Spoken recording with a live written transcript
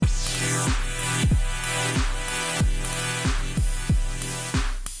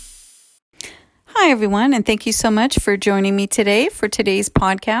Hi, everyone, and thank you so much for joining me today for today's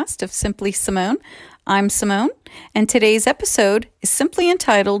podcast of Simply Simone. I'm Simone, and today's episode is simply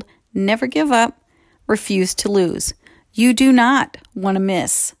entitled, Never Give Up, Refuse to Lose. You do not want to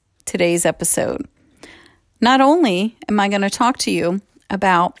miss today's episode. Not only am I going to talk to you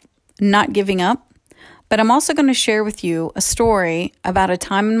about not giving up, but I'm also going to share with you a story about a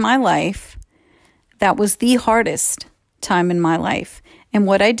time in my life that was the hardest time in my life and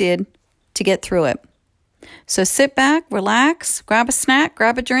what I did to get through it. So sit back, relax, grab a snack,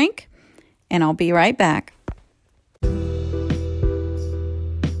 grab a drink, and I'll be right back.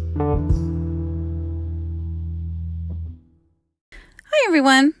 Hi,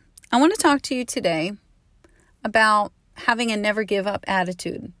 everyone. I want to talk to you today about having a never give up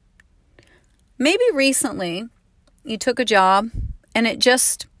attitude. Maybe recently you took a job and it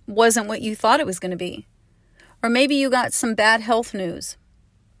just wasn't what you thought it was going to be. Or maybe you got some bad health news.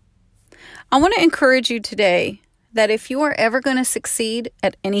 I want to encourage you today that if you are ever going to succeed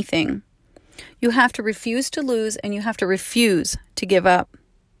at anything, you have to refuse to lose and you have to refuse to give up.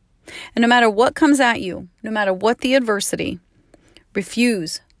 And no matter what comes at you, no matter what the adversity,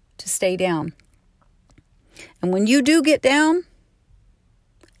 refuse to stay down. And when you do get down,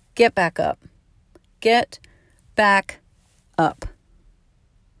 get back up. Get back up.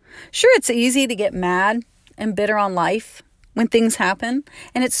 Sure, it's easy to get mad and bitter on life when things happen,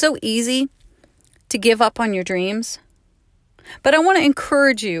 and it's so easy to give up on your dreams. But I want to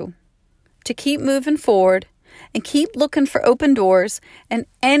encourage you to keep moving forward and keep looking for open doors and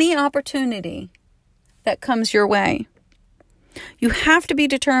any opportunity that comes your way. You have to be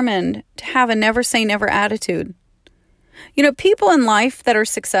determined to have a never say never attitude. You know, people in life that are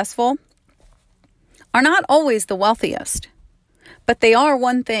successful are not always the wealthiest, but they are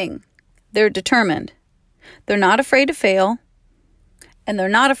one thing. They're determined. They're not afraid to fail, and they're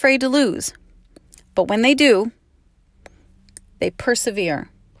not afraid to lose. But when they do, they persevere.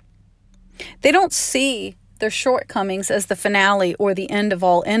 They don't see their shortcomings as the finale or the end of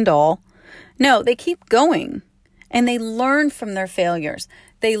all end all. No, they keep going, and they learn from their failures.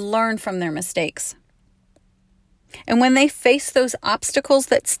 They learn from their mistakes. And when they face those obstacles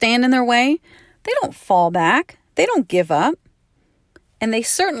that stand in their way, they don't fall back. They don't give up. And they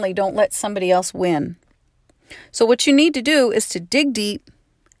certainly don't let somebody else win. So what you need to do is to dig deep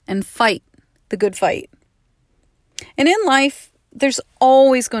and fight the good fight. And in life, there's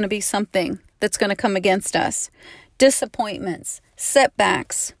always going to be something that's going to come against us. Disappointments,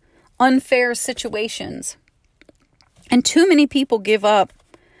 setbacks, unfair situations. And too many people give up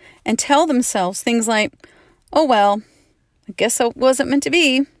and tell themselves things like, oh, well, I guess it wasn't meant to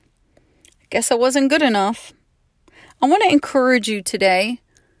be. I guess I wasn't good enough. I want to encourage you today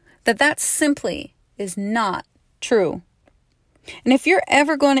that simply is not true. And if you're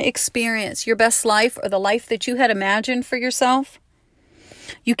ever going to experience your best life or the life that you had imagined for yourself,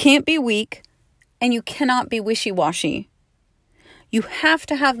 you can't be weak and you cannot be wishy-washy. You have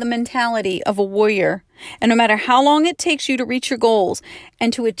to have the mentality of a warrior. And no matter how long it takes you to reach your goals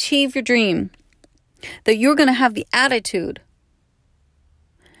and to achieve your dream, that you're going to have the attitude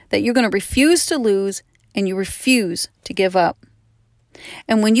that you're going to refuse to lose and you refuse to give up.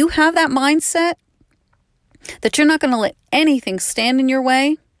 And when you have that mindset that you're not going to let anything stand in your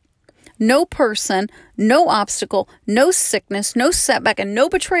way, no person, no obstacle, no sickness, no setback, and no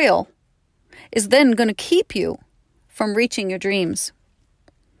betrayal is then going to keep you from reaching your dreams.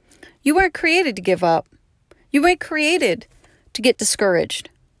 You weren't created to give up. You weren't created to get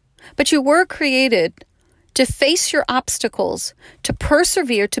discouraged. But you were created to face your obstacles, to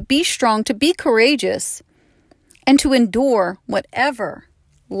persevere, to be strong, to be courageous, and to endure whatever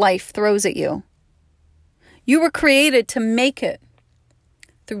life throws at you. You were created to make it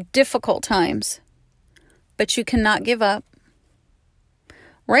through difficult times, but you cannot give up.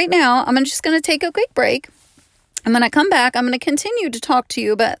 Right now, I'm just going to take a quick break. And when I come back, I'm going to continue to talk to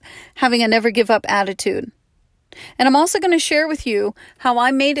you about having a never give up attitude. And I'm also going to share with you how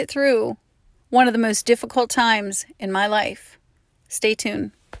I made it through one of the most difficult times in my life. Stay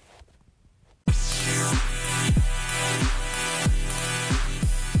tuned.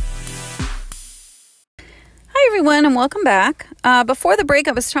 Hi, everyone, and welcome back. Before the break,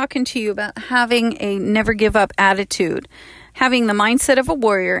 I was talking to you about having a never give up attitude, having the mindset of a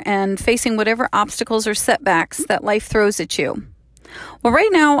warrior and facing whatever obstacles or setbacks that life throws at you. Well,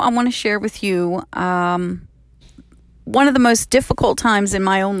 right now, I want to share with you one of the most difficult times in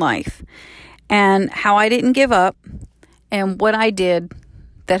my own life and how I didn't give up and what I did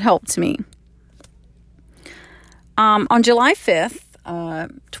that helped me. On July 5th,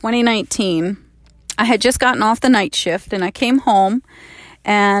 2019, I had just gotten off the night shift and I came home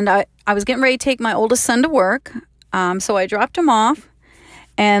and I was getting ready to take my oldest son to work. So I dropped him off.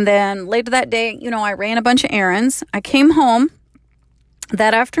 And then later that day, I ran a bunch of errands. I came home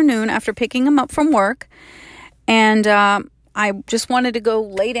that afternoon after picking him up from work. And I just wanted to go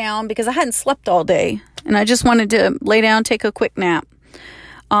lay down because I hadn't slept all day. And I just wanted to lay down, take a quick nap.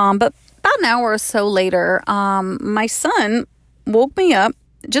 But about an hour or so later, my son woke me up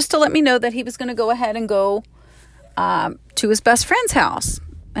just to let me know that he was going to go ahead and go to his best friend's house.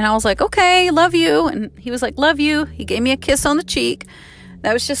 And I was like, okay, love you. And he was like, love you. He gave me a kiss on the cheek.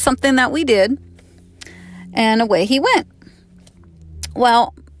 That was just something that we did. And away he went.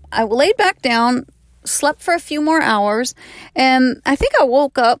 Well, I laid back down, slept for a few more hours, and I think I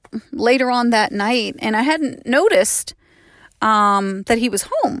woke up later on that night, and I hadn't noticed that he was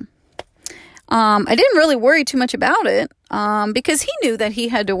home. I didn't really worry too much about it because he knew that he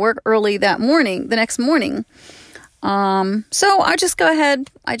had to work early the next morning. So I just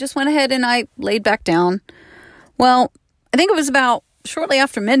went ahead and I laid back down. Well, I think it was about shortly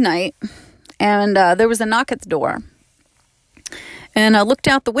after midnight, and there was a knock at the door. And I looked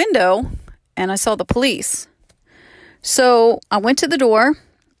out the window, and I saw the police. So I went to the door,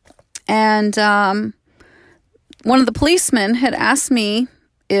 and one of the policemen had asked me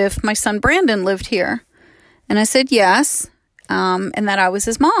if my son Brandon lived here. And I said yes, and that I was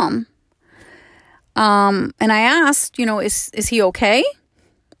his mom. And I asked, is he okay?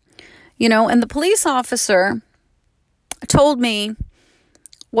 And the police officer told me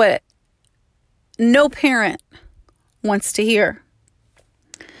what no parent wants to hear.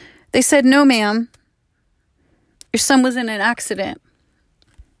 They said, no, ma'am, your son was in an accident,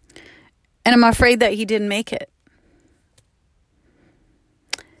 and I'm afraid that he didn't make it.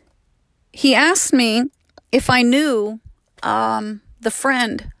 He asked me if I knew the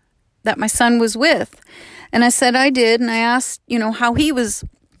friend that my son was with, and I said I did, and I asked, how he was,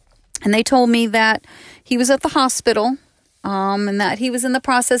 and they told me that he was at the hospital, and that he was in the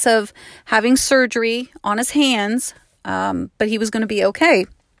process of having surgery on his hands, but he was going to be okay.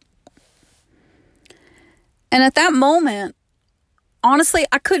 And at that moment, honestly,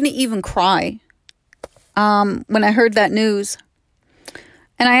 I couldn't even cry when I heard that news.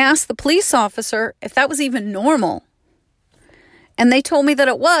 And I asked the police officer if that was even normal. And they told me that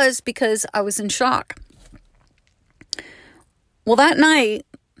it was because I was in shock. Well, that night,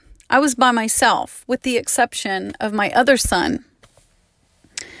 I was by myself, with the exception of my other son.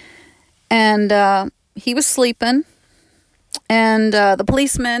 And he was sleeping. And the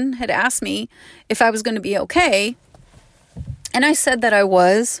policeman had asked me if I was going to be okay. And I said that I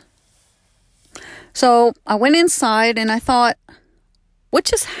was. So I went inside and I thought, what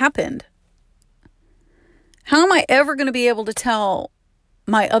just happened? How am I ever going to be able to tell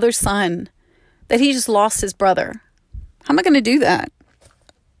my other son that he just lost his brother? How am I going to do that?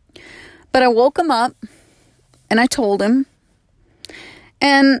 But I woke him up and I told him.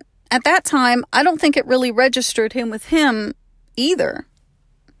 And at that time, I don't think it really registered with him either.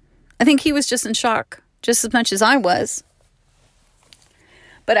 I think he was just in shock just as much as I was.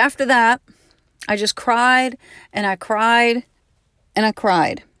 But after that, I just cried and I cried and I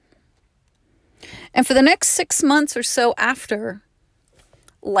cried. And for the next 6 months or so after,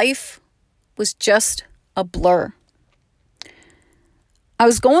 life was just a blur. I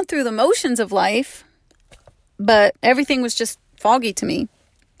was going through the motions of life, but everything was just foggy to me.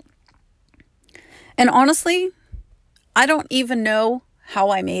 And honestly, I don't even know how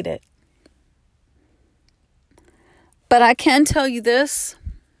I made it. But I can tell you this.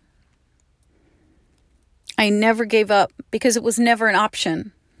 I never gave up because it was never an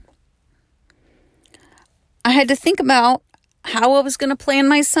option. I had to think about how I was going to plan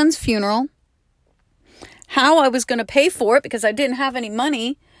my son's funeral, how I was going to pay for it because I didn't have any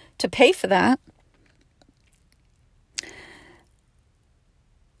money to pay for that.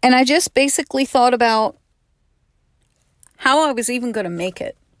 And I just basically thought about how I was even going to make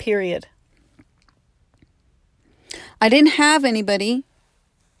it, period. I didn't have anybody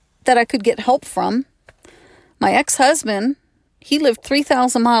that I could get help from. My ex-husband, he lived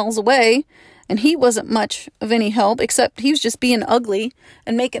 3,000 miles away, and he wasn't much of any help, except he was just being ugly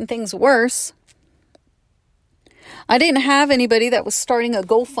and making things worse. I didn't have anybody that was starting a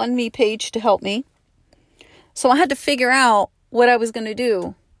GoFundMe page to help me. So I had to figure out what I was going to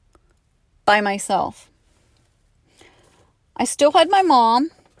do by myself. I still had my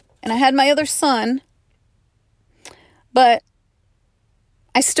mom, and I had my other son, but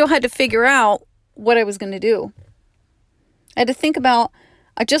I still had to figure out what I was going to do. I had to think about,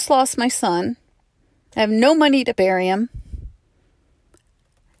 I just lost my son. I have no money to bury him.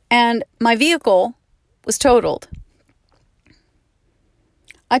 And my vehicle was totaled.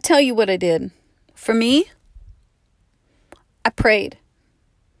 I tell you what I did. For me, I prayed.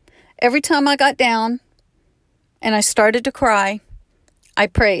 Every time I got down and I started to cry, I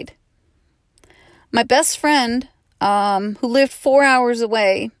prayed. My best friend, who lived 4 hours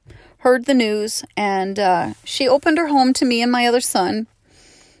away, heard the news, and she opened her home to me and my other son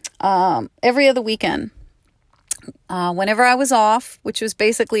every other weekend. Whenever I was off, which was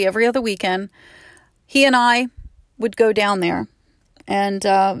basically every other weekend, he and I would go down there and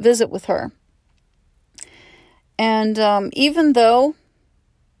visit with her. And even though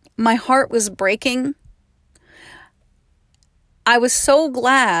my heart was breaking, I was so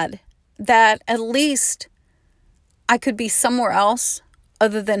glad that at least I could be somewhere else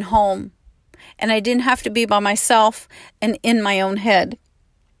other than home. And I didn't have to be by myself and in my own head.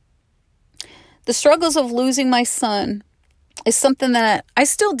 The struggles of losing my son is something that I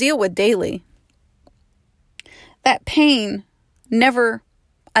still deal with daily. That pain never,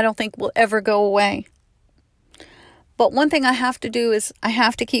 I don't think, will ever go away. But one thing I have to do is I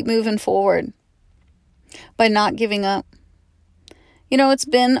have to keep moving forward by not giving up. You know, it's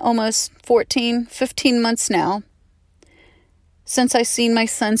been almost 15 months now since I seen my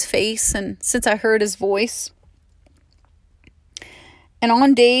son's face and since I heard his voice. And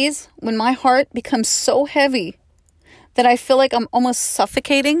on days when my heart becomes so heavy that I feel like I'm almost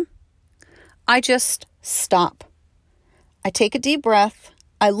suffocating, I just stop. I take a deep breath,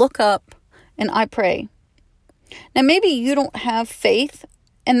 I look up, and I pray. Now, maybe you don't have faith,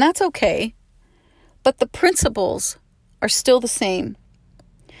 and that's okay, but the principles are still the same.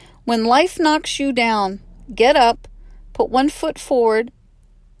 When life knocks you down, get up, put one foot forward,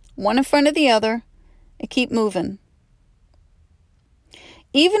 one in front of the other, and keep moving.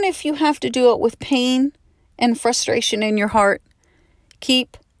 Even if you have to do it with pain and frustration in your heart,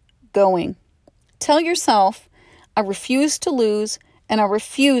 keep going. Tell yourself, I refuse to lose and I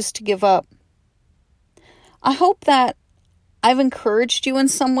refuse to give up. I hope that I've encouraged you in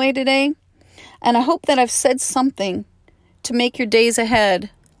some way today, and I hope that I've said something to make your days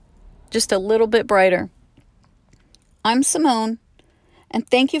ahead just a little bit brighter. I'm Simone, and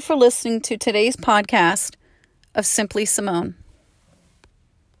thank you for listening to today's podcast of Simply Simone.